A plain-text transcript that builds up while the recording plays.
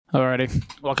Alrighty.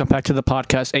 Welcome back to the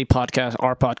podcast,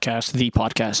 our podcast, the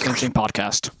podcast, interesting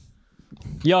podcast.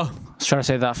 Yo. Let's try to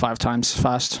say that 5 times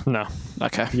fast. No.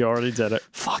 Okay. You already did it.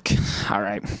 Fuck. All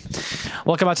right.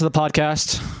 Welcome back to the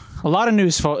podcast. A lot of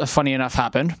news, funny enough,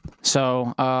 happened.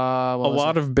 So, a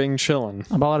lot of Bing chilling.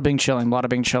 A lot of Bing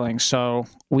chilling. So,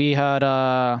 we had,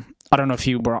 I don't know if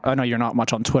you were, I know you're not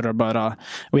much on Twitter, but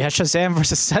we had Shazam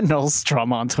versus Sentinels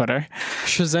drama on Twitter.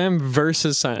 Shazam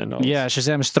versus Sentinels. Yeah,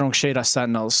 Shazam is throwing shade at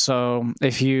Sentinels. So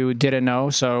if you didn't know,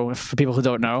 so for people who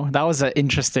don't know, that was an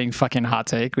interesting fucking hot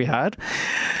take we had.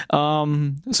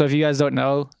 So if you guys don't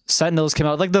know, Sentinels came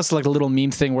out like this, like a little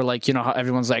meme thing where like, you know how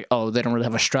everyone's like, oh, they don't really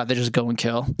have a strat, they just go and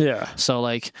kill. Yeah. So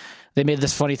like they made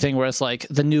this funny thing where it's like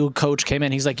the new coach came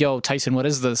in, he's like, yo, Tyson, what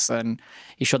is this? And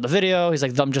he showed the video. He's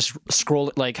like, them just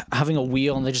scrolling, like having a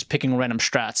wheel and they're just picking random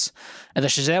strats. And then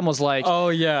Shazam was like, oh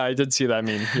yeah, I did see that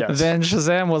meme. Yes. Then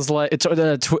Shazam was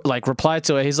like, replied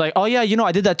to it. He's like, oh yeah, you know,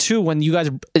 I did that too when you guys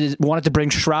wanted to bring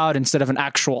Shroud instead of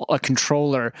a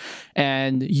controller,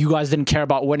 and you guys didn't care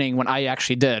about winning when I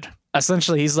actually did.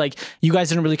 Essentially, he's like, you guys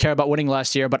didn't really care about winning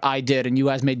last year, but I did, and you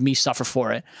guys made me suffer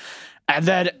for it. And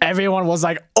then everyone was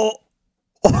like, oh.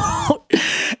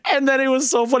 And then it was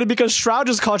so funny because Shroud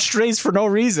just caught strays for no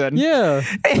reason. Yeah.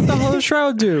 What the hell does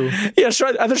Shroud do? Yeah,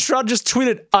 Shroud, and then Shroud just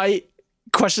tweeted,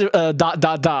 question ... And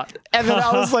then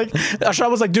I was like,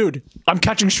 Shroud was like, dude, I'm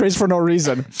catching strays for no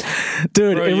reason.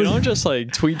 Dude, Bro, you don't just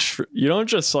like you don't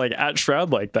just like at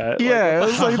Shroud like that. Yeah, like,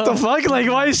 it was like, the fuck? Like,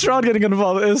 why is Shroud getting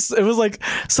involved? It was like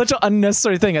such an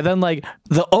unnecessary thing. And then like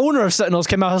the owner of Sentinels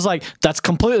came out and was like, that's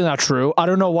completely not true. I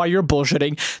don't know why you're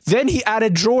bullshitting. Then he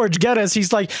added George Geddes.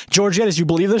 He's like, George Geddes, you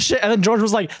believe this shit? And then George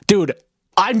was like, dude,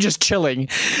 I'm just chilling.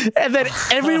 And then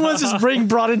everyone's just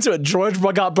brought into it. George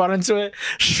got brought into it.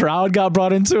 Shroud got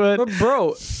brought into it. But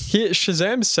bro,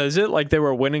 Shazam says it like they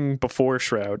were winning before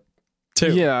Shroud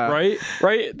too. Yeah.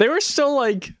 Right? They were still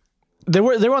like they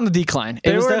were on the decline.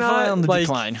 It was definitely on the like,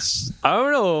 decline. I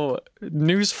don't know.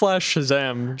 Newsflash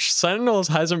Shazam. Sentinels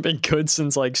hasn't been good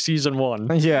since like season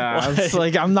 1. Yeah. It's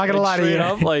like I'm not gonna lie to you.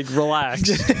 Up, like relax.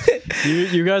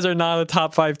 you guys are not a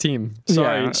top 5 team.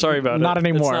 Sorry about it. Not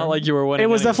anymore. It's not like you were winning. It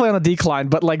was definitely on a decline,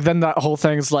 but like then that whole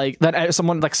thing's like then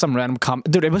someone like some random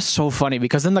comment. Dude, it was so funny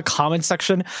because in the comment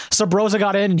section, Sabrosa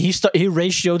got in and he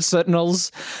ratioed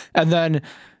Sentinels, and then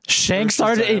Shank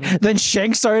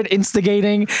started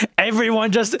instigating.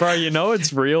 Everyone just, bro, you know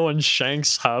it's real when Shank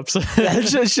stops.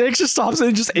 Shank just stops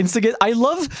and just instigate. I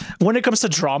love when it comes to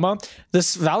drama,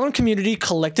 this Valorant community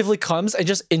collectively comes and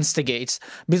just instigates.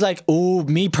 Be like, oh,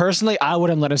 me personally, I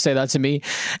wouldn't let him say that to me.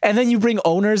 And then you bring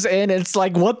owners in, and it's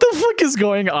like, what the fuck is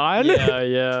going on?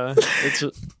 Yeah. It's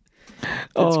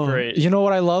great. You know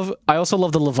what I love? I also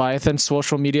love the Leviathan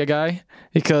social media guy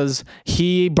because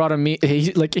he brought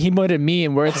he made a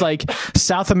meme where it's like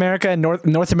South America and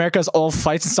North America is all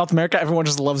fights. In South America, everyone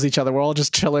just loves each other. We're all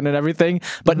just chilling and everything.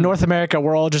 But North America,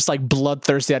 we're all just like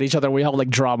bloodthirsty at each other. We have like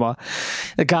drama.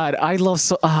 God, I love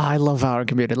Valorant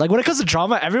community. Like when it comes to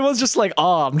drama, everyone's just like,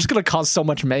 oh, I'm just gonna cause so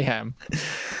much mayhem.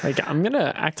 Like I'm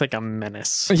gonna act like a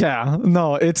menace. Yeah,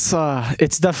 no, it's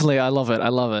definitely, I love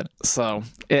it. So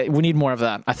we need more of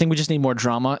that. I think we just need more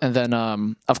drama, and then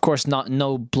of course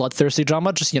no bloodthirsty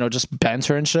drama, just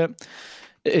banter and shit.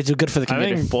 It's good for the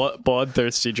community. I think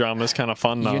bloodthirsty drama is kind of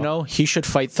fun though. You know, he should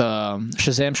fight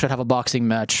Shazam should have a boxing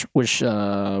match with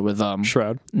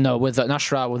Shroud. No, with not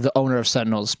Shroud, with the owner of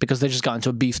Sentinels, because they just got into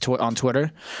a beef on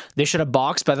Twitter. They should have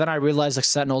boxed, but then I realized like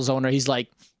Sentinels owner, he's like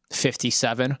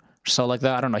 57. So like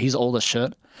that, I don't know. He's old as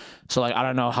shit. So like I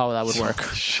don't know how that would work.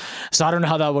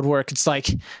 It's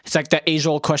like that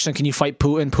age-old question: can you fight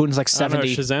Putin? Putin's like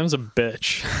 70. Shazam's a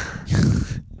bitch.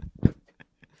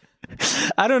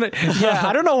 I don't know. Yeah,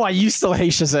 I don't know why you still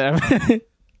hate Shazam.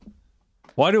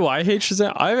 Why do I hate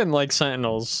Shazam? I haven't liked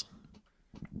Sentinels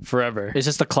forever. Is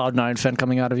this the Cloud9 fan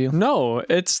coming out of you? No,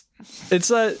 it's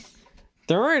that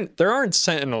there aren't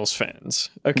Sentinels fans.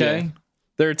 Okay, yeah.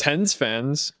 There are Tens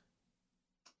fans.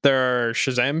 There are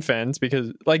Shazam fans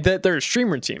because like that they're a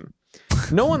streamer team.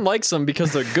 No one likes them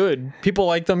because they're good. People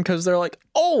like them because they're like,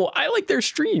 oh, I like their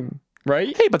stream,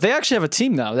 right? Hey, but they actually have a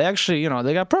team now. They actually,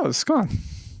 they got pros. Come on.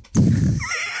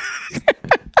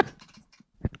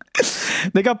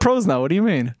 They got pros now. What do you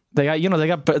mean? They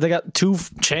got 2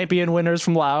 champion winners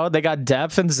from Loud. They got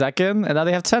Depth and Zekin, and now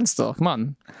they have 10 still. Come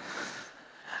on.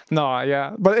 No,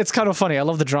 yeah, but it's kind of funny. I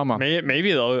love the drama.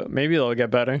 Maybe they'll get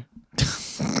better.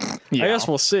 Yeah. I guess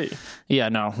we'll see. Yeah,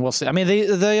 no, we'll see. I mean,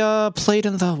 they played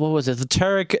in the, what was it? The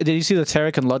Tarek. Did you see the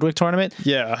Tarek and Ludwig tournament?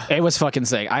 Yeah. It was fucking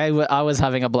sick. I was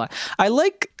having a blast. I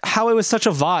like how it was such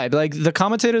a vibe. Like the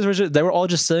commentators they were all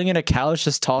just sitting in a couch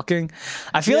just talking.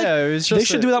 I feel like it was just they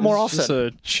should do that more often. Just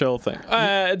a chill thing.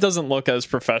 It doesn't look as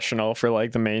professional for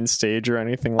like the main stage or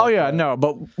anything like that. Oh yeah, no,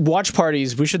 but watch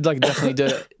parties, we should like definitely do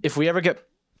it. If we ever get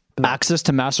access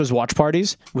to Masters watch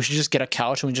parties, we should just get a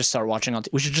couch and we just start watching on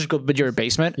we should just go to your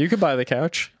basement. You could buy the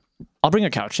couch. I'll bring a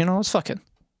couch, let's fuck it.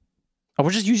 Or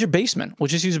we'll just use your basement. We'll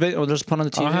just use we'll just put on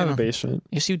the TV. I don't have a basement.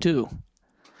 Yes, you do.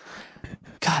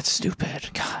 God, stupid.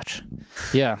 God.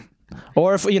 Yeah.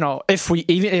 Or if if we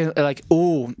even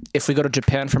if we go to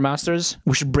Japan for Masters,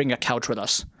 we should bring a couch with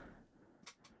us.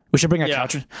 We should bring a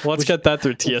couch. Let's get that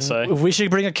through TSA. We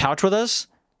should bring a couch with us,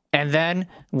 and then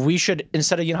we should,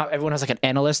 instead of how everyone has like an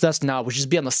analyst desk, now we should just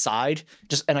be on the side,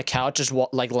 just in a couch, just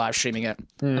like live streaming it,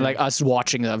 and, like us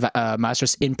watching the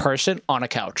Masters in person on a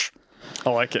couch.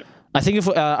 I like it. I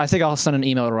think I'll send an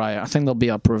email to Riot. I think they'll be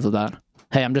approved of that.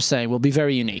 Hey, I'm just saying, we'll be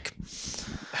very unique.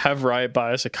 Have Riot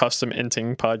buy us a custom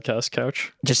Inting podcast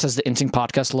couch. Just as the Inting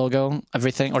podcast logo,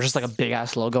 everything, or just like a big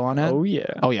ass logo on it. Oh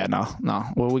yeah. Oh yeah, no.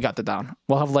 Well, we got that down.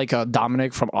 We'll have like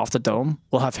Dominic from Off the Dome.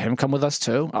 We'll have him come with us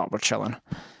too. Oh, we're chilling.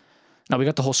 No, we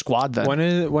got the whole squad then.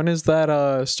 When is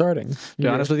that starting? To be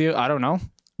honest with you, I don't know,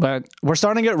 but we're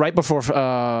starting it right before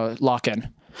lock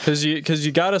in. Because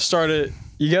you gotta start it.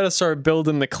 You gotta start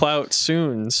building the clout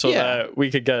soon, so that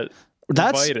we could get.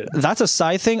 That's a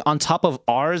side thing on top of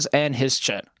ours and his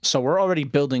chat. So we're already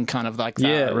building kind of like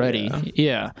that already.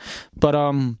 Yeah. But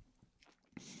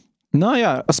no,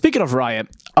 yeah. Speaking of Riot,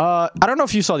 I don't know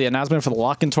if you saw the announcement for the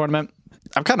lock-in tournament.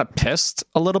 I'm kind of pissed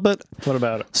a little bit. What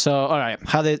about it? So, all right,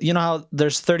 how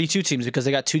there's 32 teams because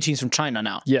they got 2 teams from China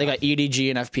now. Yeah. They got EDG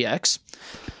and FPX,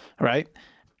 right?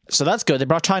 So that's good. They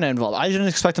brought China involved. I didn't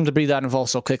expect them to be that involved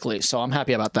so quickly, so I'm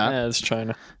happy about that. Yeah, it's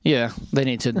China. Yeah, they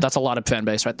need to. That's a lot of fan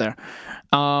base right there.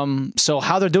 So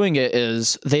how they're doing it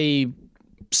is they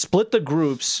split the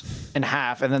groups in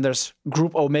half, and then there's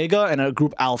Group Omega and a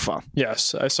Group Alpha.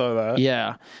 Yes, I saw that.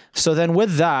 Yeah. So then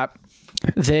with that,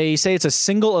 they say it's a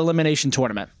single elimination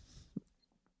tournament.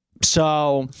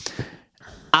 So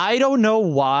I don't know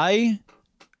why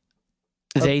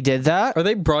they did that. Are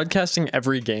they broadcasting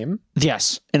every game?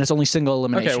 Yes, and it's only single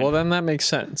elimination. Okay, well then that makes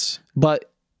sense.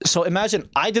 But so imagine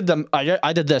I did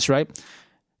this, right?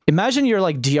 Imagine you're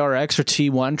like DRX or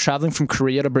T1 traveling from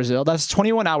Korea to Brazil. That's a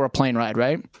 21-hour plane ride,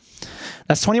 right?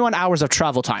 That's 21 hours of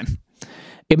travel time.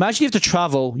 Imagine you have to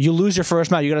travel, you lose your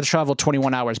first match, you gotta travel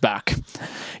 21 hours back.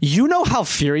 You know how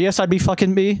furious I'd be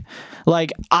fucking be?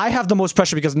 Like, I have the most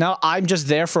pressure because now I'm just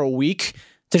there for a week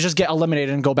to just get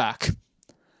eliminated and go back.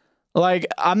 Like,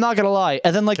 I'm not gonna lie.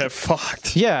 And then like get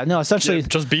fucked. Yeah, no, essentially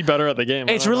just be better at the game.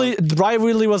 It's really Riot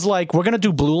really was like, we're gonna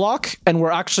do blue lock and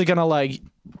we're actually gonna like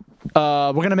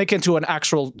we're gonna make it into an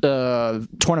actual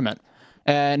tournament.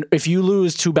 And if you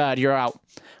lose, too bad, you're out.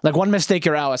 Like one mistake,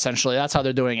 you're out, essentially. That's how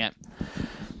they're doing it.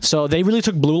 So they really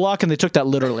took blue lock and they took that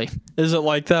literally. Is it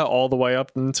like that all the way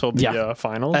up until the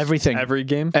finals? Everything. Every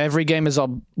game? Every game is a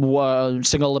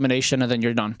single elimination and then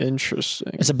you're done.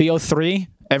 Interesting. It's a BO3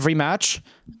 every match.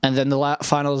 And then the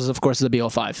finals, of course, is a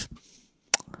BO5.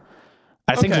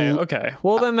 I think. Okay.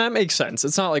 Well, then that makes sense.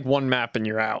 It's not like one map and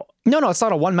you're out. No, it's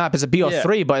not a one map. It's a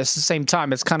BO3, but it's the same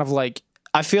time. It's kind of like,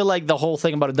 I feel like the whole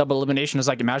thing about a double elimination is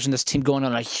like, imagine this team going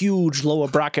on a huge lower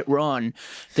bracket run.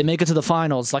 They make it to the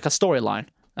finals, like a storyline,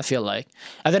 I feel like.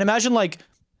 And then imagine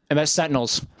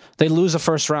Sentinels. They lose the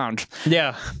first round.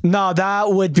 Yeah. No, that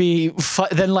would be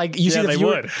then like you see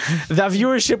the that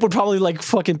viewership would probably like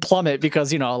fucking plummet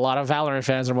because, a lot of Valorant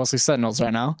fans are mostly Sentinels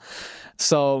right now.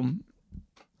 So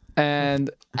and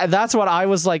that's what I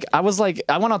was like. I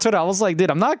went on Twitter. I was like,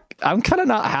 dude, I'm kind of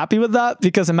not happy with that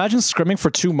because imagine scrimming for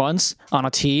 2 months on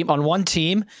one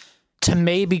team to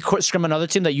maybe scrim another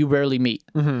team that you rarely meet.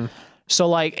 Mm-hmm. So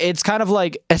like, it's kind of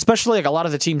like, especially like a lot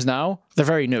of the teams now, they're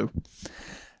very new.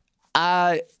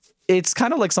 It's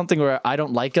kind of like something where I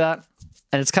don't like that.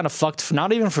 And it's kind of fucked,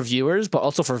 not even for viewers, but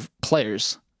also for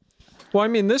players. Well, I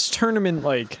mean, this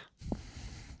tournament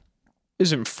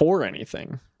isn't for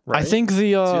anything. Right? I think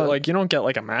the so, you don't get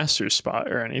like a master's spot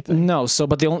or anything. No,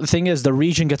 but the only thing is the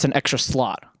region gets an extra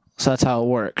slot. So that's how it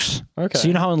works. Okay. So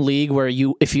you know how in League where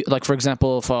if you like, for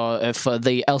example, if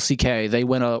the LCK they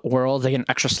win a world, they get an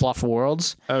extra slot for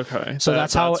worlds. Okay. So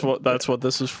that's what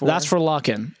this is for. That's for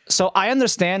lock-in. So I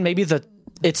understand maybe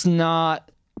it's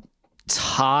not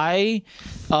tie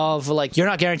of like you're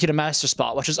not guaranteed a master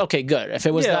spot, which is okay, good. If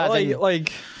it was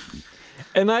like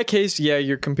in that case, yeah,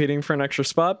 you're competing for an extra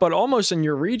spot, but almost in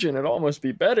your region, it'd almost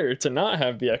be better to not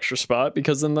have the extra spot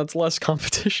because then that's less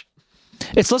competition.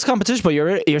 It's less competition, but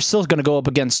you're still gonna go up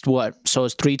against what? So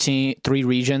it's three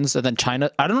regions, and then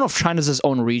China. I don't know if China's its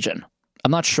own region.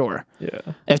 I'm not sure. Yeah.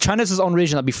 If China's its own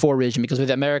region, that'd be 4 region because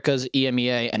with America's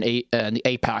EMEA and the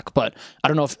APAC. But I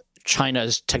don't know if China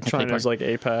is technically China's like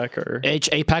APAC or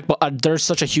APAC, but there's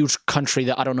such a huge country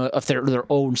that I don't know if they're their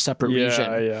own separate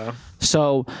region. Yeah.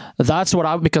 So that's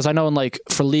what because I know in like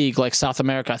for league like South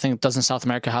America, I think doesn't South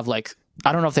America have like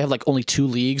I don't know if they have like only 2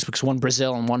 leagues because one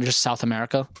Brazil and one just South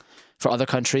America for other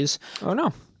countries. Oh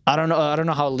no. I don't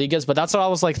know how a league is, but that's what I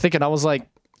was like thinking. I was like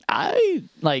I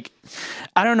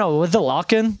don't know with the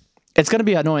lock-in, it's gonna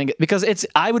be annoying because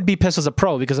I would be pissed as a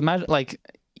pro because imagine like.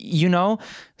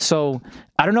 So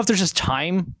I don't know if there's just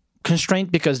time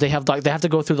constraint because they have to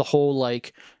go through the whole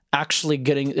like actually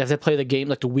they have to play the game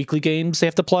like the weekly games they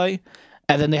have to play,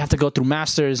 and then they have to go through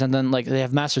Masters, and then like they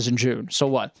have Masters in June. So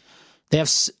what they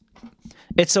have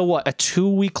it's a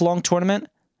 2-week long tournament.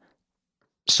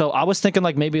 So I was thinking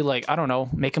like maybe like I don't know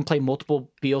make them play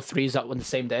multiple BO3s out on the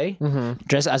same day,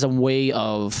 just as a way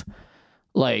of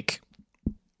like.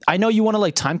 I know you want to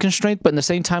like time constraint, but in the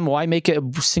same time, why make it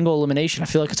a single elimination? I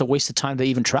feel like it's a waste of time to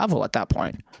even travel at that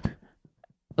point.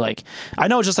 Like, I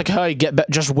know it's just like how you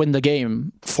just win the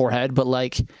game forehead, but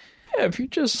like, yeah, if you're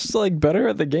just like better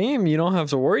at the game, you don't have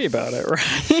to worry about it, right?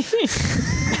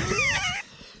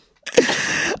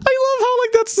 I love how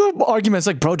like that's the argument. It's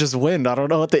like, bro, just win. I don't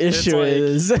know what the issue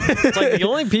is. It's like the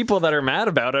only people that are mad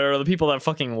about it are the people that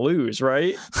fucking lose,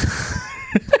 right?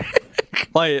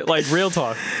 like real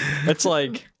talk. It's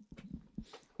like.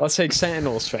 Let's take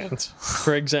Sentinels fans,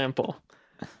 for example.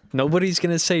 Nobody's going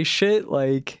to say shit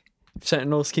like if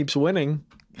Sentinels keeps winning,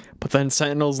 but then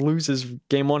Sentinels loses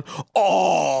game 1.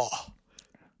 Oh,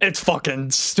 it's fucking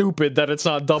stupid that it's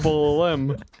not double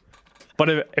elim.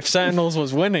 But if Sentinels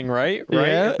was winning, right?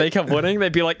 Yeah. If they kept winning,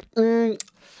 they'd be like,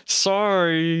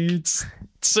 sorry, it's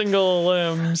single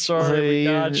elim. Sorry, we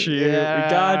got you. Yeah, we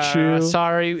got you.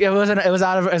 Sorry, it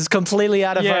was completely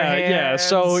out of our hands. Yeah.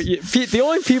 So the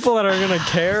only people that are gonna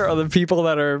care are the people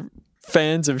that are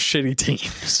fans of shitty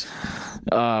teams.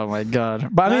 Oh my god!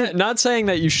 But I mean, not saying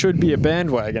that you should be a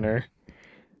bandwagoner,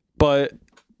 but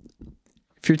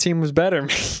if your team was better,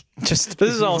 this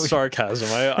is all sarcasm.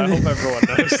 I hope everyone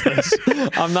knows this.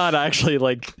 I'm not actually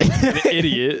like an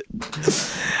idiot.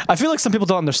 I feel like some people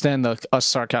don't understand us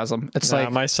sarcasm. It's like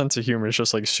my sense of humor is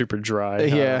just like super dry.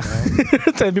 Yeah.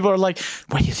 And people are like,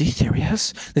 wait, is he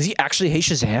serious? Does he actually hate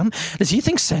Shazam? Does he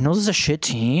think Sentinels is a shit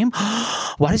team?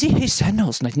 Why does he hate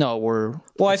Sentinels? Like, no,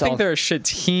 I think they're a shit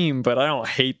team, but I don't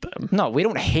hate them. No, we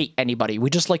don't hate anybody. We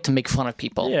just like to make fun of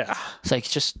people. Yeah. It's like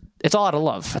it's all out of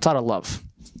love. It's out of love.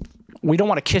 We don't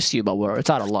want to kiss you, but it's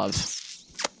out of love.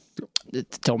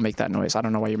 Don't make that noise. I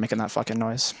don't know why you're making that fucking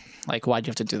noise. Like, why'd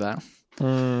you have to do that?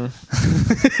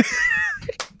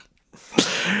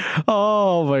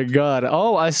 Oh my god.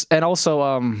 And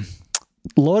also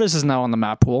Lotus is now on the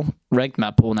map pool, ranked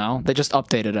map pool now. They just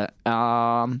updated it.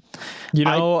 I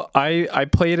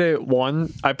played it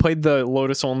I played the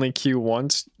Lotus only queue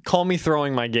once. Call me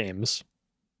throwing my games.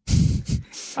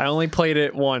 I only played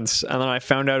it once, and then I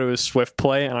found out it was Swift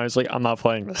play, and I was like, I'm not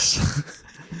playing this.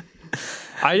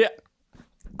 I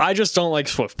just don't like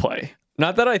Swift play.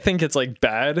 Not that I think it's like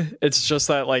bad. It's just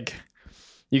that like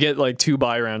you get like 2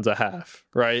 buy rounds a half,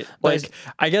 right? Like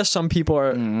I guess some people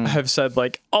have said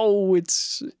like, oh,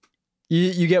 it's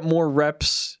you get more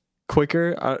reps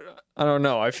quicker. I don't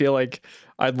know. I feel like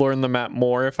I'd learn the map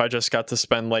more if I just got to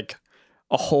spend like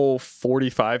a whole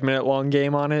 45-minute long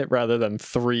game on it rather than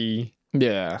 3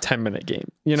 10-minute game,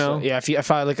 you know? So, yeah,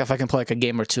 if I can play like a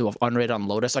game or 2 of Unrated on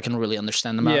Lotus, I can really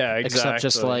understand the map. Yeah, exactly.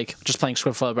 Except just playing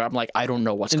Swift play, but I'm like, I don't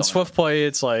know what's going on. In Swift play,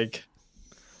 it's like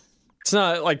it's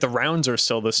not like the rounds are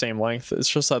still the same length. It's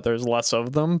just that there's less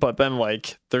of them, but then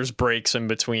like there's breaks in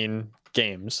between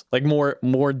games, like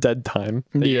more dead time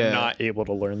that you're not able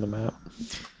to learn the map.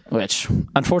 Which,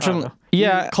 unfortunately,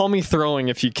 call me throwing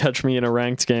if you catch me in a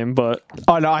ranked game, but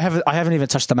oh no, I haven't even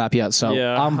touched the map yet, so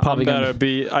I'm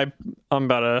probably I'm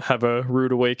about to have a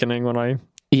rude awakening when I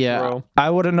throw. I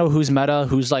wouldn't know who's meta,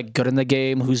 who's like good in the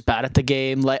game, who's bad at the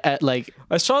game. Like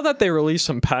I saw that they released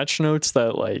some patch notes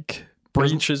that like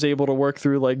Breach is able to work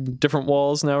through like different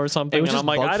walls now or something, and I'm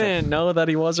like, I didn't know that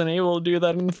he wasn't able to do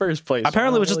that in the first place.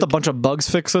 Apparently, it was just a bunch of bugs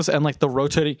fixes and like the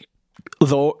rotating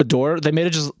the door. They made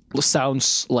it just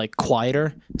sounds like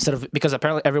quieter instead of because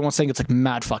apparently everyone's saying it's like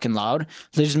mad fucking loud.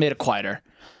 They just made it quieter.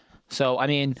 So I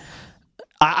mean,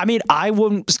 I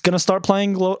was gonna start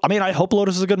playing. I hope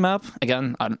Lotus is a good map.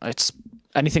 Again, it's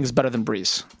anything's better than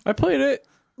Breeze. I played it.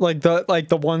 Like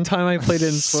the one time I played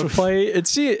in Swift play, it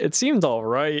seemed all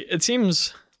right. It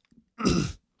seems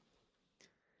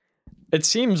it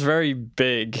seems very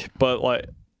big, but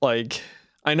like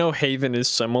I know Haven is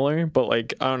similar, but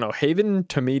like I don't know, Haven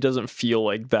to me doesn't feel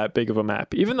like that big of a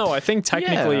map, even though I think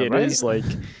technically it is like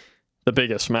the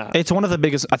biggest map. It's one of the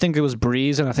biggest. I think it was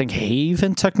Breeze, and I think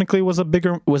Haven technically was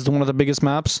one of the biggest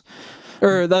maps.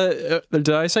 Or did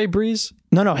I say Breeze?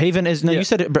 No, Haven is. No, you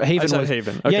said it. Haven I said was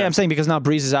Haven. Okay. Yeah, I'm saying because now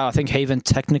Breeze is out. I think Haven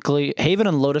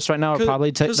and Lotus right now are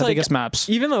probably the biggest maps.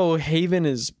 Even though Haven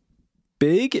is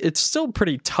big, it's still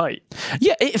pretty tight.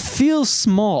 Yeah, it feels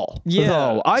small. Yeah,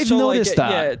 though. I've noticed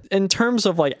that. Yeah, in terms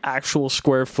of like actual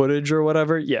square footage or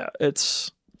whatever, yeah,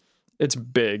 it's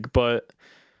big, but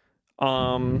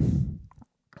I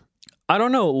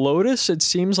don't know. Lotus, it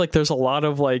seems like there's a lot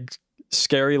of like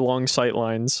scary long sight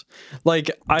lines. Like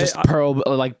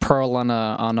Pearl on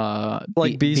a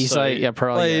like B site. Yeah,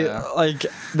 Pearl. Like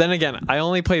then again, I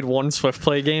only played one Swift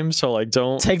play game, so like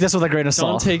don't take this with a grain of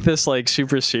salt. Don't take this like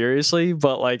super seriously.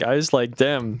 But like I was like,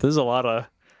 damn, there's a lot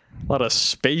of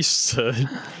space to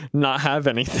not have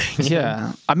anything.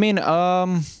 Yeah, I mean, I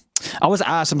was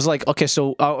asked. I was like, okay,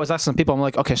 so I was asking people. I'm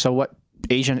like, okay, so what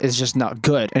agent is just not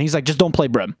good? And he's like, just don't play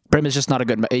Brim. Brim is just not a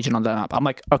good agent on that map. I'm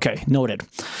like, okay, noted.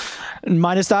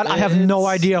 Minus that, I have no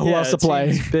idea who else to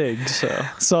play. Big,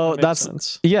 so that's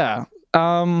sense. Yeah.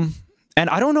 And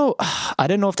I don't know. I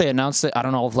didn't know if they announced it. I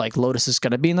don't know if like Lotus is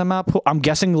gonna be in the map pool. I'm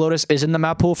guessing Lotus is in the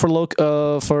map pool for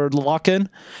lock-in.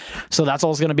 So that's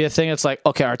always gonna be a thing. It's like,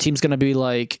 okay, our team's gonna be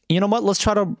like, you know what?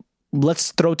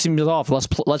 Let's throw teams off.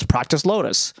 Let's practice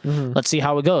Lotus. Mm-hmm. Let's see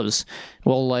how it goes.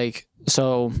 Well, like.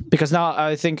 So because now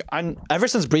I think ever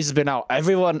since Breeze has been out, I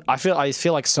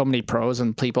feel like so many pros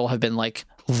and people have been like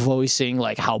voicing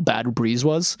like how bad Breeze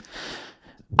was.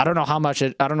 I don't know how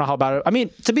bad it. I mean,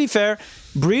 to be fair,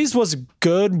 Breeze was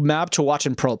good map to watch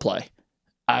in pro play.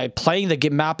 Playing the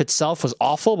map itself was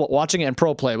awful, but watching it in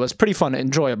pro play was pretty fun and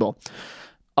enjoyable.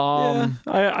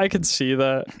 I could see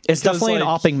that. It's definitely an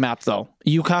opping map though.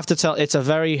 You have to tell it's a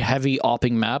very heavy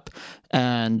opping map,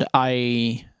 and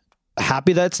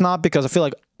happy that it's not, because I feel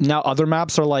like now other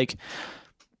maps are like,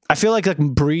 I feel like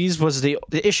Breeze was the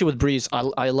issue with Breeze.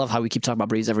 I love how we keep talking about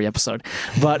Breeze every episode,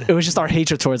 but it was just our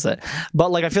hatred towards it.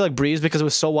 But like I feel like Breeze, because it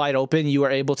was so wide open, you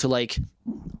were able to like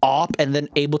op and then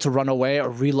able to run away or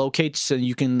relocate so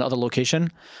you can another location.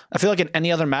 I feel like in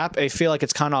any other map, I feel like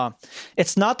it's not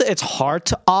that it's hard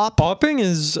to op. Opping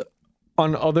is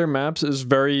on other maps is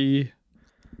very,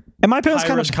 in my opinion, it's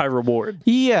kind of high reward.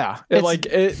 Yeah,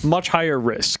 it's much higher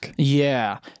risk.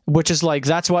 Yeah, which is like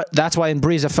that's why in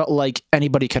Breeze it felt like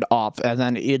anybody could op and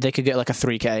then they could get like a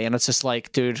 3K, and it's just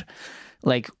like, dude,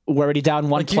 like we're already down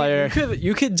one player.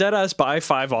 You could deadass buy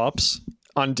 5 ops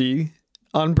on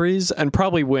Breeze and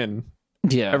probably win.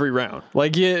 Yeah, every round.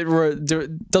 Like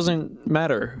it doesn't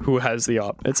matter who has the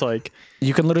op. It's like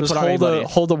you can literally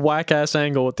hold a whack ass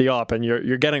angle with the op and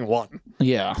you're getting one.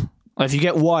 Yeah. If you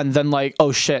get one, then like,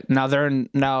 oh shit, now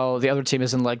the other team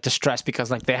is in like distress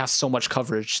because like they have so much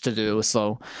coverage to do.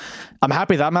 So I'm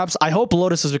happy that maps. I hope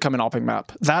Lotus has become an opping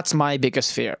map. That's my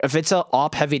biggest fear. If it's an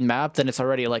op heavy map, then it's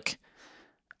already like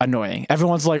annoying.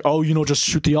 Everyone's like, oh, just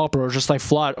shoot the op or just like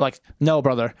fly. Like, no,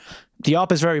 brother, the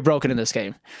op is very broken in this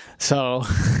game. So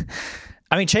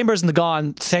I mean, Chamber's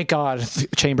gone. Thank God,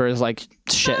 Chamber is like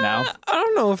shit now. I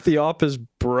don't know if the op is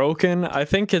broken. I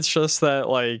think it's just that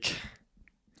like.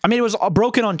 I mean, it was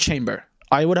broken on Chamber.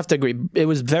 I would have to agree. It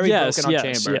was very broken on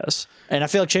Chamber. Yes. And I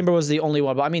feel like Chamber was the only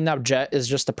one. But I mean, now Jet is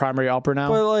just the primary opper now.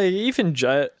 But like, even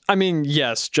Jet, I mean,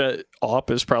 yes, Jet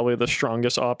op is probably the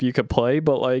strongest op you could play.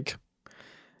 But like,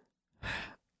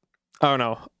 I don't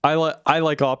know. I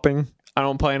like opping. I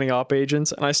don't play any op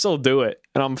agents, and I still do it,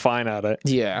 and I'm fine at it.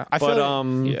 Yeah. I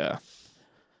don't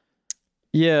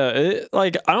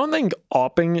think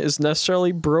opping is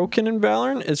necessarily broken in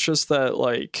Valorant. It's just that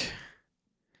like,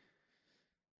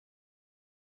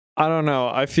 I don't know.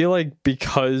 I feel like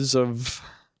because of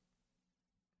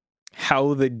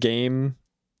how the game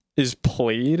is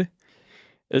played,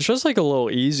 it's just like a little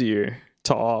easier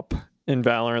to op in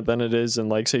Valorant than it is in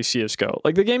like say CS:GO.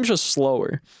 Like the game's just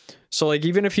slower. So like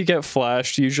even if you get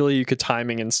flashed, usually you could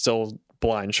timing and still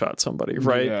blind shot somebody,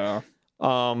 right? Yeah.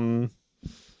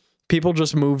 People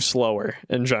just move slower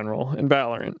in general in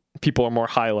Valorant. People are more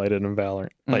highlighted in Valorant.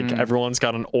 Like everyone's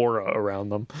got an aura around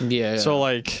them. Yeah. So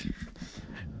like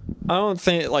I don't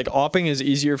think like opping is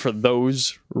easier for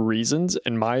those reasons,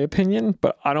 in my opinion,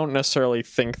 but I don't necessarily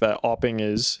think that opping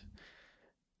is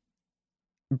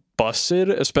busted,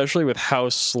 especially with how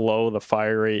slow the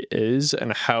fire rate is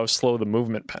and how slow the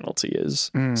movement penalty is.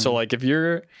 So like if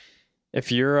your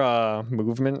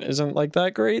movement isn't like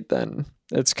that great, then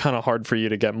it's kind of hard for you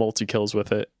to get multi kills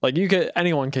with it. Like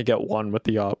anyone can get one with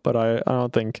the op, but I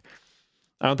don't think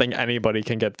I don't think anybody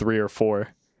can get 3 or 4.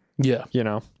 Yeah. You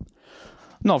know.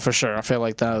 No, for sure. I feel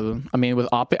like that. I mean, with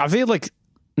op, I feel like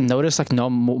notice like no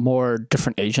more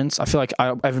different agents. I feel like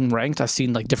I've been ranked. I've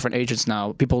seen like different agents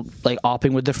now. People like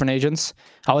opping with different agents.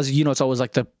 I was, you know, it's always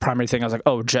like the primary thing. I was like,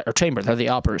 oh, Jet or Chamber, they're the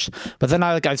oppers. But then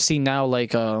I've seen now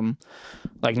like now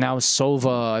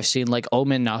Sova. I've seen like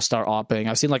Omen now start opping.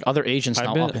 I've seen like other agents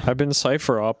now opping. I've been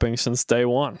Cypher opping since day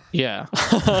one. Yeah.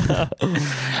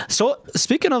 So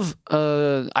speaking of,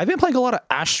 I've been playing a lot of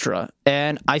Astra,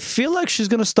 and I feel like she's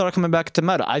gonna start coming back to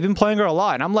meta. I've been playing her a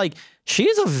lot, and I'm like, she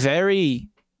is a very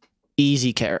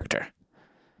easy character.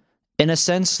 In a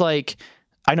sense, like,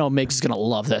 I know Migs is gonna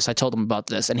love this. I told him about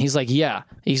this, and he's like, yeah.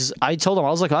 I told him, I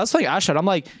was like, I was playing Astra, and I'm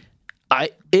like, I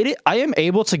am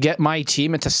able to get my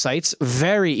team into sites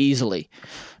very easily.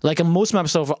 Like in most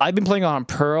maps so far, I've been playing on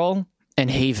Pearl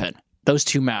and Haven, those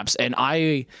 2 maps, and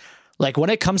I like when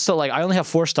it comes to like I only have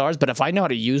 4 stars, but if I know how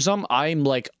to use them, I'm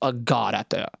like a god at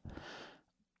that.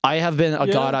 I have been a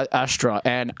god at Astra,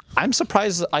 and I'm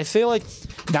surprised. I feel like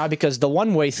now because the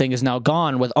one-way thing is now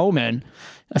gone with Omen,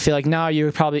 I feel like now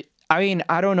you're probably. I mean,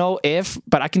 I don't know if,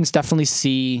 but I can definitely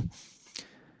see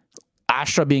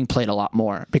Astra being played a lot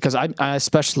more because I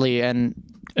especially and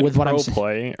with what I'm saying,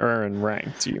 play or in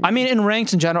ranked. I mean, in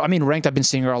ranked in general. I mean, ranked. I've been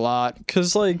seeing her a lot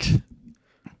because like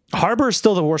Harbor is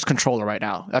still the worst controller right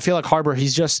now. I feel like Harbor.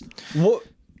 He's just what?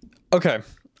 Okay,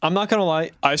 I'm not gonna lie.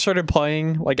 I started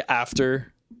playing like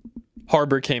after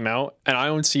Harbor came out, and I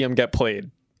don't see him get played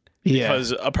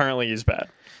because apparently he's bad.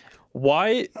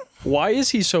 Why is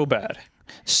he so bad?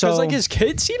 So like his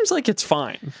kit seems like it's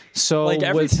fine. So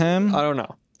like with him, I don't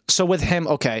know. So with him,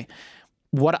 okay.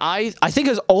 What I think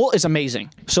his ult is amazing.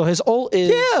 So his ult is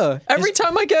Every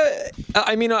time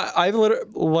I mean, I've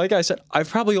literally, like I said, I've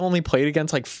probably only played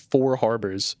against like 4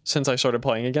 Harbors since I started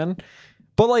playing again.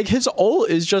 But like his ult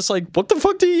is just like, what the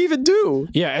fuck do you even do?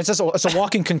 Yeah, it's a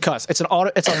walking concuss. It's an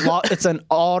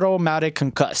automatic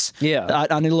concuss. Yeah,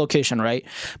 on any location, right?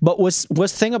 But what's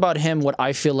thing about him? What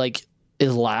I feel like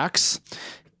it lacks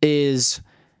is,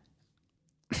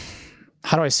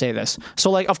 how do I say this? So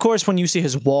like, of course, when you see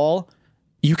his wall,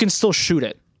 you can still shoot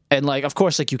it. And like, of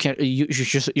course, like you can't,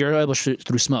 you're able to shoot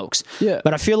through smokes. Yeah.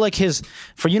 But I feel like you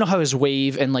know how his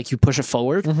wave and like you push it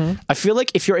forward. Mm-hmm. I feel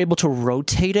like if you're able to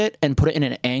rotate it and put it in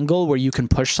an angle where you can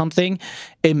push something,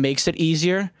 it makes it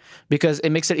easier because it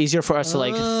makes it easier for us to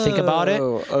like think about it.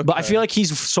 Okay. But I feel like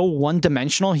he's so one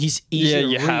dimensional. He's easy. Yeah,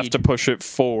 you have to push it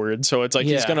forward. So it's like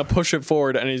he's gonna push it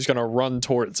forward and he's gonna run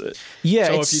towards it. Yeah,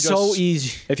 so it's so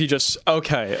easy. If you just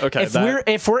okay.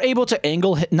 If we're able to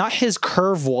angle not his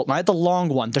curve wall, not the long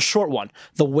one, the short one,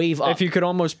 the wave up. If you could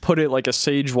almost put it like a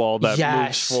sage wall that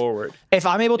moves forward. If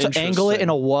I'm able to angle it in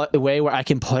a way where I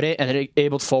can put it and it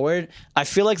able forward, I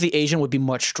feel like the agent would be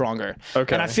much stronger.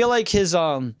 Okay. And I feel like his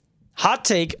hot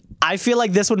take, I feel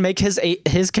like this would make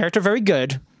his character very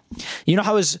good. You know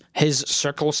how his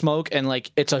circle smoke and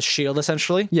like it's a shield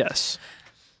essentially? Yes.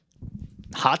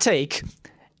 Hot take.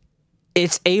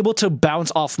 It's able to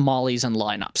bounce off mollies and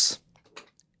lineups.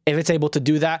 If it's able to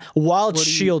do that while it's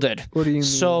shielded. What do you mean?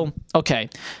 So, okay.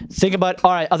 Think about,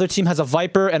 all right, other team has a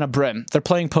Viper and a Brim. They're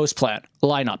playing post-plant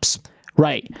lineups.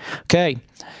 Right. Okay.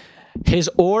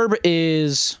 His orb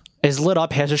is lit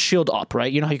up, has a shield up,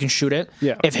 right? You know how you can shoot it?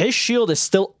 Yeah. If his shield is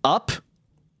still up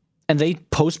and they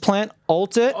post-plant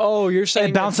ult it, oh, you're saying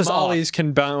it bounces mollies off.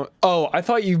 Can bounce. Oh, I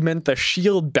thought you meant the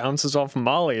shield bounces off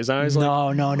mollies. And I was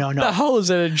no. The hell is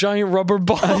it? A giant rubber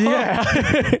ball? Yeah.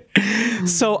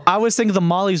 So I was thinking the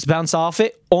mollies bounce off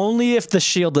it only if the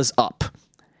shield is up.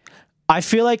 I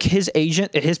feel like his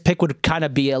pick would kind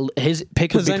of be his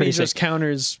pick would be pretty just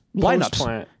counters lineups.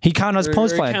 Post-plant. He counters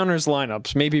post-plant. He counters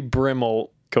lineups. Maybe Brimmel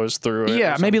goes through it.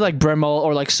 Yeah, maybe like Brimmel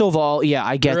or like Soval. Yeah,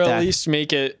 I get that. Or at least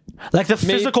make it like the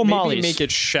physical mollies. Maybe make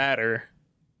it shatter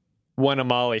when a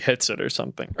molly hits it or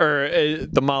something, or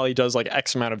the molly does like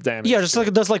X amount of damage. Yeah, just like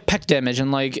it does like peck damage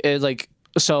and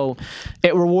so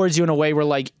it rewards you in a way where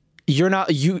like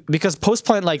because post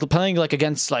plant like playing like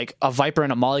against like a Viper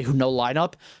and a molly who no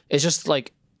lineup is just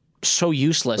like so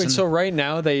useless. Wait, so right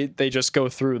now they just go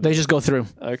through. They just go through.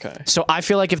 Okay. So I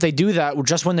feel like if they do that,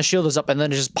 just when the shield is up and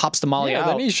then it just pops the molly out.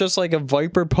 Then he's just like a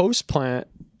Viper post plant.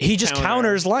 He just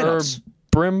counters lineups. Or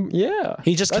Brim, yeah.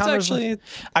 He just counters.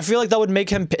 I feel like that would make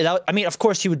him. I mean, of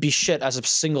course, he would be shit as a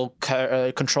single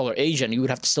controller agent. You would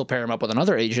have to still pair him up with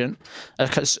another agent,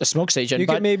 a smokes agent. You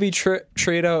could maybe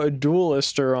trade out a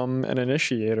duelist or an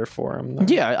initiator for him. Though.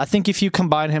 Yeah, I think if you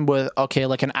combine him with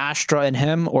like an Astra and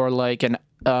him, or like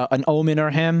an Omen or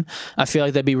him, I feel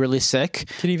like that'd be really sick.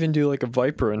 Could even do like a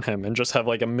Viper in him and just have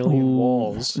like a million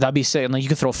walls. That'd be sick. And like you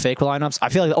could throw fake lineups. I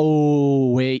feel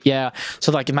like yeah.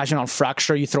 So like imagine on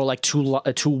Fracture you throw like two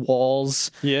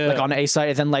walls like on A side,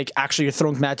 and then like actually you're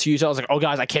throwing mad to you. So I was like, oh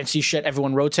guys, I can't see shit.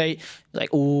 Everyone rotate. Like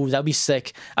that'd be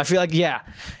sick. I feel like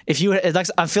if you like,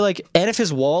 I feel like, and if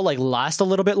his wall like lasts a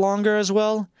little bit longer as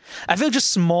well. I feel like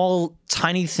just small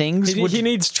tiny things. He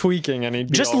needs tweaking, and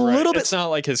he'd be just all right. a little bit. It's not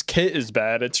like his kit is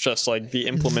bad. It's just like the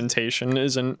implementation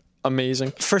isn't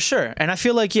amazing for sure. And I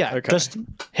feel like just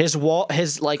his wall,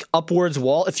 his like upwards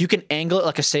wall, if you can angle it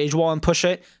like a Sage wall and push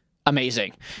it,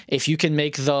 amazing. If you can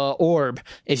make the orb,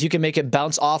 if you can make it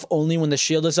bounce off only when the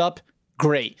shield is up,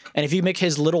 great. And if you make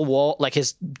his little wall, like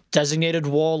his designated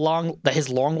wall his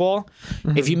long wall,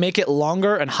 if you make it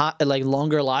longer and hot, like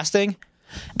longer lasting,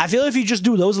 I feel if you just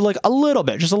do those like a little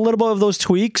bit of those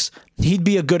tweaks, he'd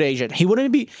be a good agent. He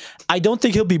wouldn't be, I don't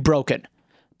think he'll be broken,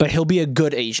 but he'll be a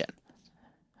good agent.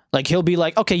 Like he'll be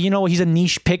like, okay, you know, he's a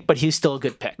niche pick, but he's still a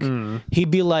good pick. He'd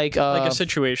be like a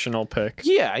situational pick.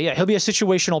 Yeah. He'll be a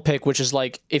situational pick, which is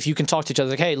like if you can talk to each other,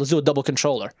 like, hey, let's do a double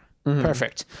controller.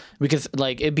 Perfect. We could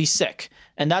like it'd be sick,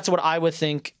 and that's what I would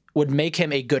think would make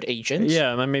him a good agent.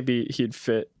 Yeah, and then maybe he'd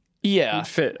fit. Yeah, he'd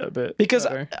fit a bit because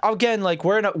better. Again, like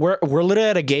we're literally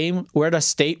at a game. We're at a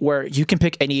state where you can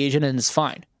pick any agent and it's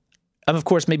fine. And of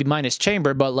course, maybe minus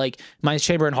Chamber, but like minus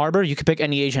Chamber and Harbor, you can pick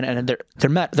any agent and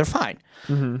they're fine.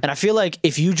 And I feel like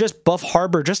if you just buff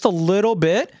Harbor just a little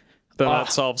bit, then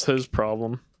that solves his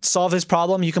problem.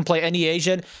 You can play any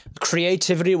agent.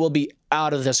 Creativity will be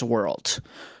out of this world.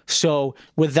 So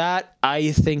with that,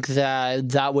 I think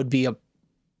that would be a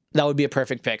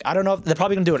perfect pick. I don't know if they're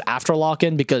probably gonna do it after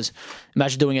lock-in, because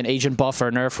imagine doing an agent buff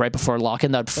or nerf right before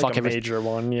lock-in. That'd fuck everything. Major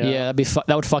one, yeah. Yeah,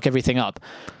 that would fuck everything up.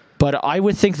 But I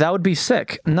would think that would be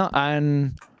sick. I've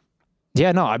been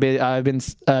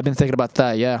thinking about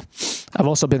that. Yeah, I've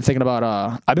also been thinking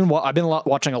about I've been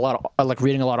watching a lot of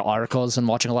reading a lot of articles and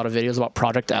watching a lot of videos about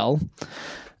Project L,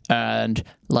 and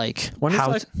like when is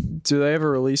that? Do they have a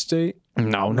release date?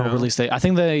 No release date. I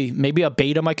think maybe a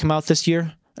beta might come out this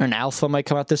year, or an alpha might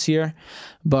come out this year.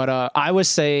 But I was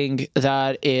saying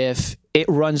that if it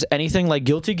runs anything like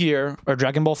Guilty Gear or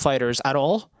Dragon Ball FighterZ at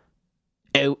all,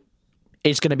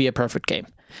 it's going to be a perfect game.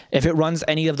 If it runs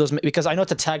any of those, because I know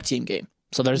it's a tag team game,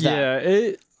 so there's that.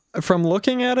 Yeah, from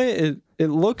looking at it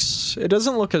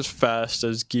doesn't look as fast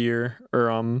as Gear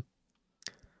or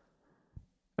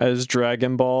as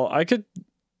Dragon Ball.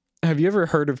 Have you ever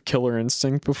heard of Killer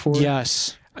Instinct before?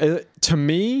 Yes. To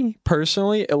me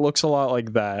personally, it looks a lot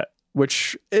like that,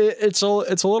 which it's a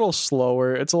little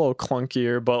slower, it's a little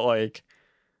clunkier, but like,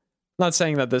 I'm not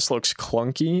saying that this looks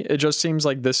clunky. It just seems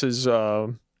like this is I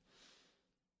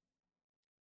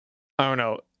don't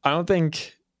know. I don't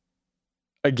think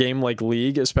a game like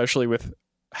League, especially with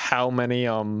how many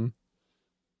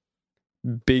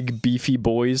big beefy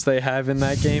boys they have in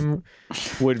that game,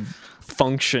 would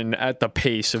function at the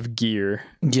pace of Gear.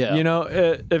 Yeah, you know,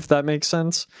 if that makes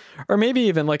sense. Or maybe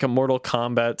even like a Mortal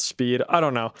Kombat speed. I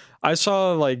don't know. I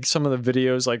saw like some of the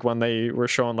videos like when they were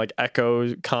showing like Echo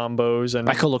combos, and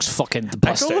Echo looks fucking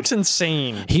busted. Echo looks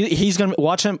insane. He's gonna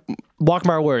watch him. Walk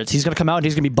my words. He's gonna come out and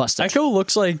he's gonna be busted. Echo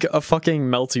looks like a fucking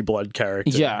Melty Blood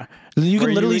character. Yeah, you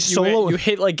can literally solo. You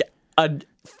hit like a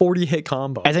 40 hit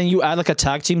combo, and then you add like a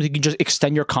tag team, you can just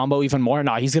extend your combo even more.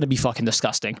 Nah, he's gonna be fucking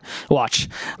disgusting. Watch,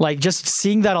 like just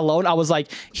seeing that alone, I was like,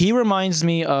 he reminds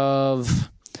me of,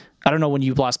 I don't know when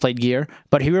you last played Gear,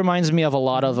 but he reminds me of a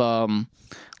lot of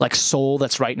like Soul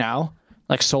that's right now,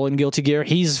 like Soul in Guilty Gear.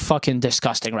 He's fucking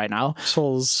disgusting right now.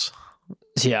 Soul's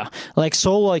like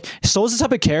Soul's the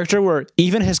type of character where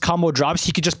even his combo drops,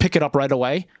 he could just pick it up right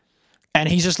away. And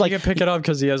he's just like, he can pick it up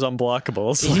because he has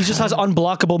unblockables. He just has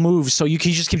unblockable moves, so he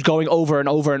just keeps going over and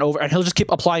over and over, and he'll just keep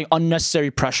applying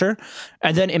unnecessary pressure.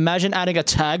 And then imagine adding a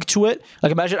tag to it.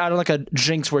 Like imagine adding like a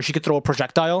Jinx where she could throw a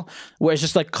projectile, where it's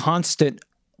just like constant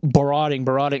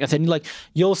barraging, and then like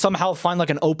you'll somehow find like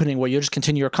an opening where you'll just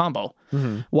continue your combo.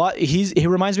 He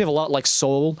reminds me of a lot like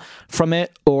Soul from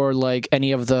it, or like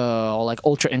any of the like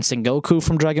Ultra Instinct Goku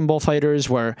from Dragon Ball FighterZ,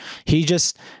 where they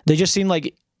just seem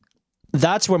like.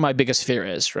 That's where my biggest fear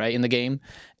is, right, in the game,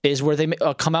 is where they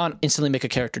come out and instantly make a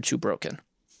character too broken.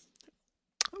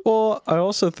 Well, I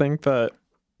also think that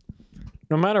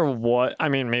no matter what, I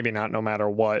mean, maybe not no matter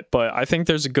what, but I think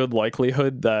there's a good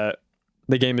likelihood that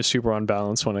the game is super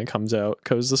unbalanced when it comes out,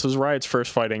 because this is Riot's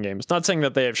first fighting game. It's not saying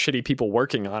that they have shitty people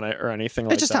working on it or anything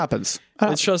like that. It just happens.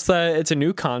 It's just that it's a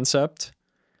new concept.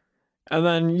 And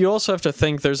then you also have to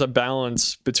think there's a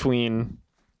balance between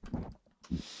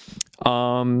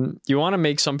You want to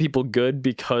make some people good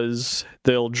because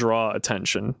they'll draw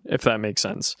attention, if that makes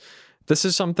sense. This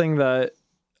is something that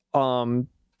the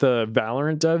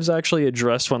Valorant devs actually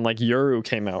addressed when like Yoru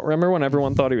came out. Remember when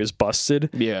everyone thought he was busted?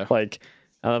 Yeah. Like,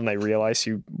 and then they realized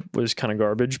he was kind of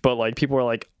garbage. But like people were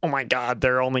like, oh my God,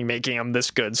 they're only making him this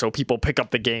good, so people pick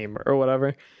up the game or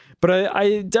whatever. But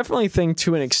I definitely think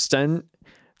to an extent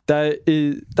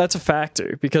that's a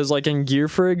factor, because like in Gear,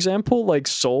 for example, like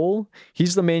Soul,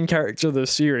 he's the main character of the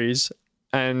series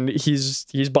and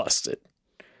he's busted.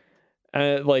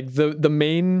 Like the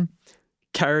main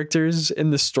characters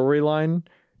in the storyline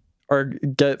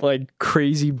get like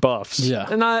crazy buffs. Yeah.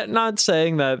 And not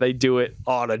saying that they do it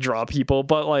to draw people,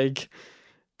 but like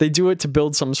they do it to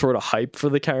build some sort of hype for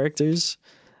the characters.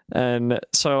 And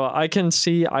so I can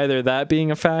see either that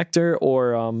being a factor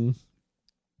or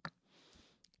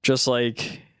just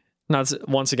like, not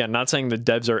saying the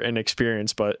devs are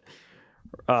inexperienced, but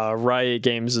Riot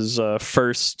Games'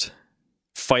 first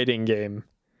fighting game.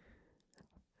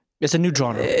 It's a new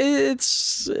genre.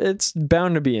 It's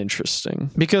bound to be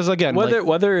interesting, because again,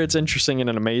 whether it's interesting in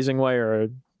an amazing way or a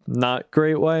not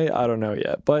great way, I don't know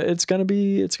yet, but it's gonna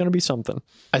be something.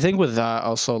 I think with that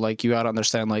also, like, you gotta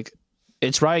understand, like,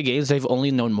 it's Riot Games. They've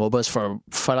only known MOBAs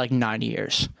for like 9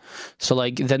 years. So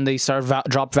like then they started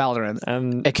drop Valorant,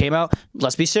 and it came out.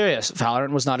 Let's be serious. Valorant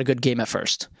was not a good game at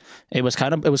first. It was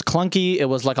clunky. It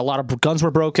was like a lot of guns were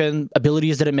broken.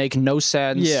 Abilities didn't make no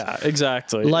sense. Yeah,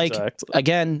 exactly. Like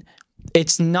again,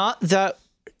 it's not that.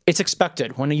 It's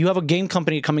expected when you have a game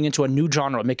company coming into a new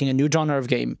genre, making a new genre of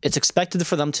game. It's expected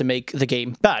for them to make the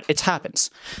game bad. It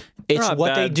happens. It's not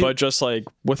what bad, they do, but just like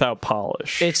without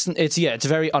polish. It's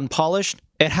very unpolished.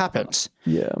 It happens.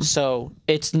 Yeah. So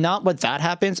it's not what that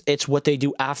happens. It's what they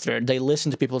do after. They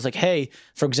listen to people. It's like, hey,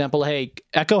 for example, hey,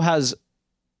 Echo has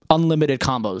unlimited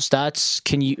combos.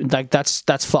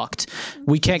 That's fucked.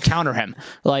 We can't counter him.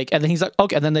 Like, and then he's like,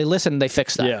 okay. And then they listen and they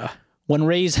fix that. Yeah. When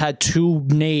Ray's had 2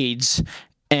 nades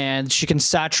and she can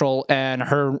satchel, and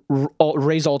her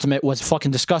Ray's ultimate was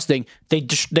fucking disgusting, they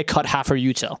cut half her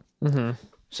util. Mm-hmm.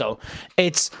 So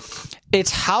it's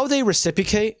how they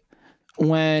reciprocate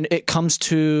when it comes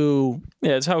to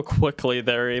it's how quickly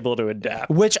they're able to adapt.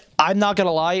 Which I'm not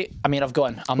gonna lie. I mean,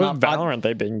 Valorant,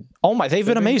 they've been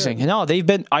amazing. Good. No,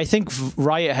 I think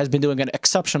Riot has been doing an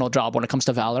exceptional job when it comes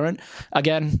to Valorant.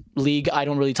 Again, League, I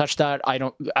don't really touch that. I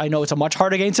know it's a much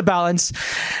harder game to balance.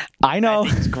 I know.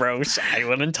 It's gross. I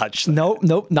wouldn't touch that.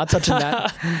 Nope, not touching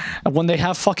that. When they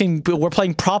have we're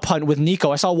playing prop hunt with Nico.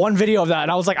 I saw one video of that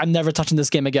and I was like, I'm never touching this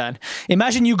game again.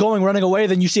 Imagine you running away,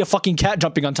 then you see a fucking cat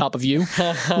jumping on top of you.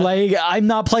 Like, I'm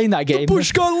not playing that game. The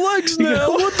bush got legs now.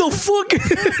 What the fuck?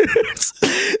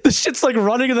 The shit's like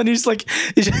running, and then he's like,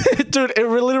 dude, it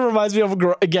really reminds me of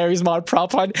Gary's mod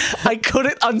prop hunt. I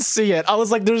couldn't unsee it. I was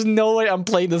like, there's no way I'm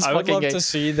playing this fucking game. I would love to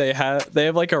see they have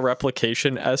like a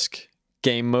replication-esque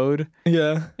game mode.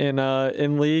 Yeah.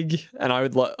 In League, and I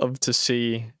would love to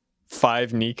see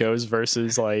 5 Nikos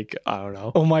versus like, I don't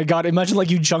know. Oh my god, imagine like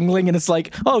you jungling and it's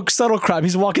like, oh, Scuttle Crab,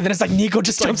 he's walking, then it's like Nico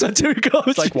just jumps on 2 goes.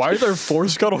 It's like, why are there 4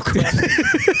 Scuttle Crab?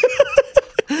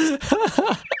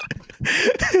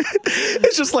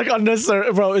 It's just like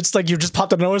unnecessary, bro. It's like you just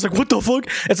popped out of nowhere. It's like, what the fuck?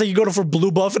 It's like you go for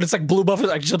blue buff and it's like blue buff and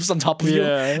like jumps on top of you.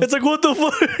 It's like, what the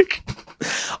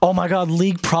fuck? Oh my god,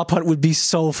 League prop hunt would be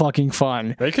so fucking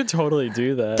fun. They could totally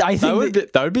do that. I think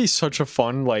that would be such a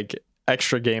fun like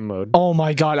extra game mode. Oh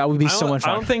my god, that would be so much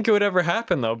fun. I don't think it would ever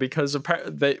happen though, because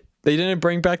they didn't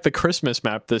bring back the Christmas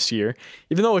map this year,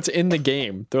 even though it's in the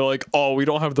game. They're like, oh, we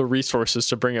don't have the resources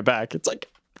to bring it back. It's like,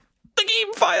 the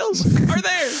game files are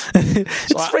there.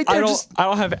 It's right there. I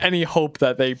don't have any hope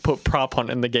that they put prop hunt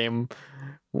in the game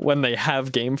when they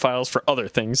have game files for other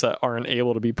things that aren't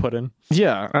able to be put in.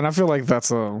 Yeah, and I feel like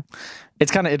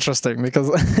it's kind of interesting because,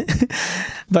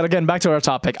 but again, back to our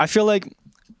topic. I feel like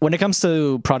when it comes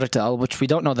to Project L, which we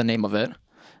don't know the name of it,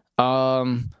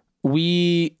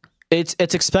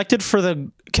 it's expected for the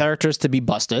characters to be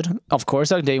busted. Of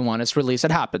course, on day one, it's released.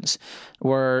 It happens.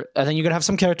 And then you're gonna have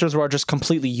some characters who are just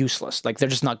completely useless. Like, they're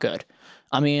just not good.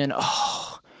 I mean,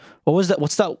 what was that?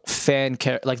 What's that fan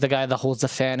character? Like the guy that holds the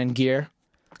fan in Gear?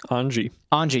 Anji.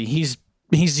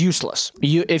 He's useless.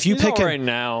 If you pick him right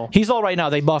now, he's all right now.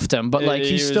 They buffed him, but like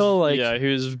he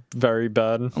was very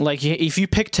bad. Like, if you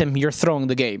picked him, you're throwing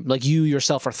the game. Like, you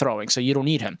yourself are throwing, so you don't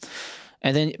need him.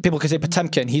 And then people could say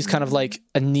Potemkin, he's kind of like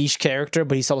a niche character,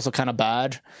 but he's also kind of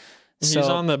bad. He's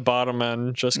on the bottom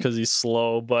end just because he's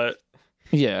slow, but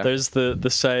yeah, there's the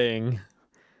saying,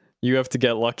 you have to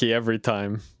get lucky every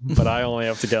time, but I only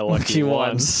have to get lucky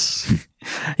once.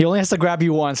 He only has to grab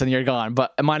you once and you're gone.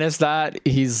 But minus that,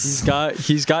 He's got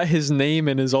his name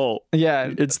in his ult.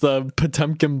 yeah. It's the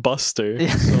Potemkin Buster.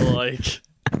 So like,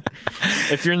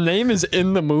 if your name is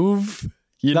in the move,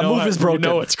 That move is broken. You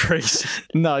know it's crazy.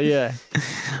 No, yeah.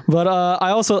 But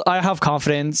I have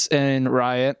confidence in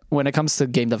Riot when it comes to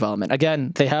game development.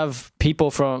 Again, they have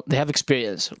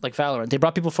experience like Valorant. They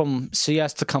brought people from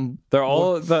CS to come. They're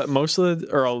all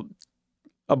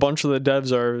a bunch of the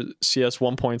devs are CS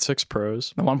 1.6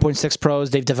 pros. 1.6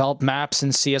 pros. They've developed maps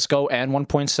in CS:GO and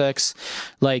 1.6,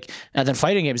 and then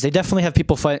fighting games. They definitely have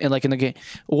people fighting in the game.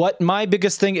 What my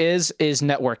biggest thing is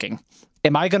networking.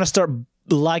 Am I gonna start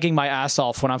lagging my ass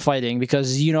off when I'm fighting?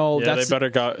 Because They that's better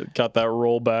got that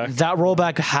rollback. that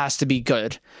rollback has to be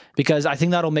good, because I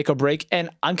think that'll make or break.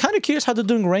 And I'm kind of curious how they're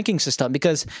doing ranking system,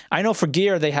 because I know for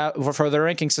gear they have for their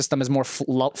ranking system is more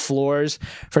floors.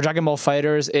 For Dragon Ball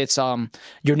Fighters, it's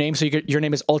your name. So your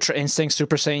name is Ultra Instinct,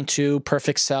 Super Saiyan 2,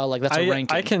 Perfect Cell. Like that's a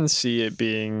ranking. I can see it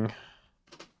being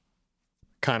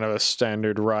kind of a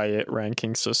standard Riot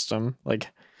ranking system. Like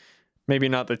maybe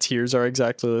not the tiers are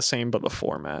exactly the same, but the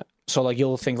format. So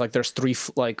you'll think there's three,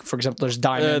 for example, there's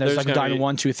Diamond, there's Diamond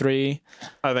 1, 2, 3.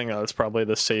 I think that's probably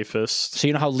the safest. So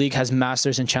you know how League has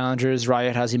Masters and Challengers,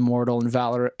 Riot has Immortal and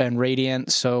Valor and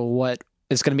Radiant. So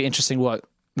it's going to be interesting what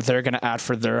they're going to add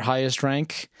for their highest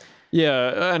rank.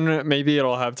 Yeah, and maybe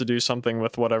it'll have to do something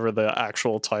with whatever the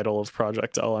actual title of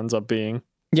Project L ends up being.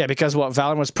 Yeah, because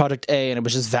Valorant was Project A and it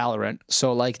was just Valorant.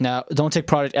 So now don't take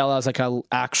Project L as a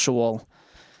actual.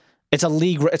 It's a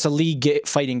league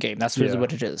fighting game. That's really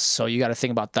what it is. So you got to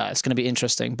think about that. It's going to be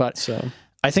interesting. But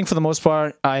I think for the most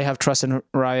part, I have trust in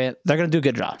Riot. They're going to do a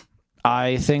good job.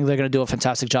 I think they're going to do a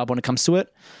fantastic job when it comes to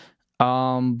it.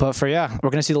 But we're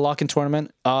going to see the lock-in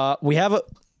tournament. We have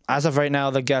as of right now,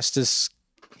 the guest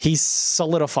he's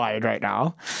solidified right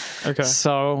now. Okay.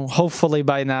 So hopefully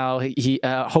by now he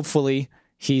goes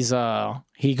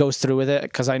through with it,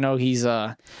 because I know he's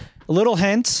a little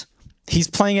hint. He's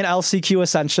playing an LCQ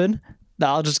Ascension.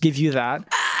 I'll just give you that.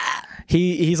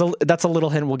 That's a little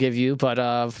hint we'll give you, but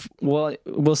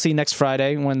we'll see next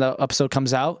Friday when the episode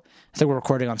comes out. I think we're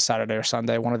recording on Saturday or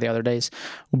Sunday, one of the other days.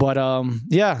 But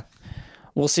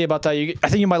we'll see about that. I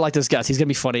think you might like this guest. He's gonna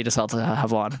be funny to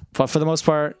have on. But for the most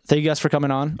part, thank you guys for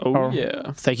coming on.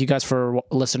 Thank you guys for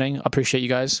listening. Appreciate you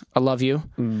guys. I love you.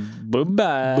 Bye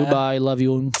bye. Bye bye. Love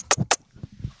you.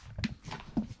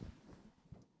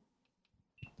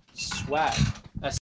 Swag.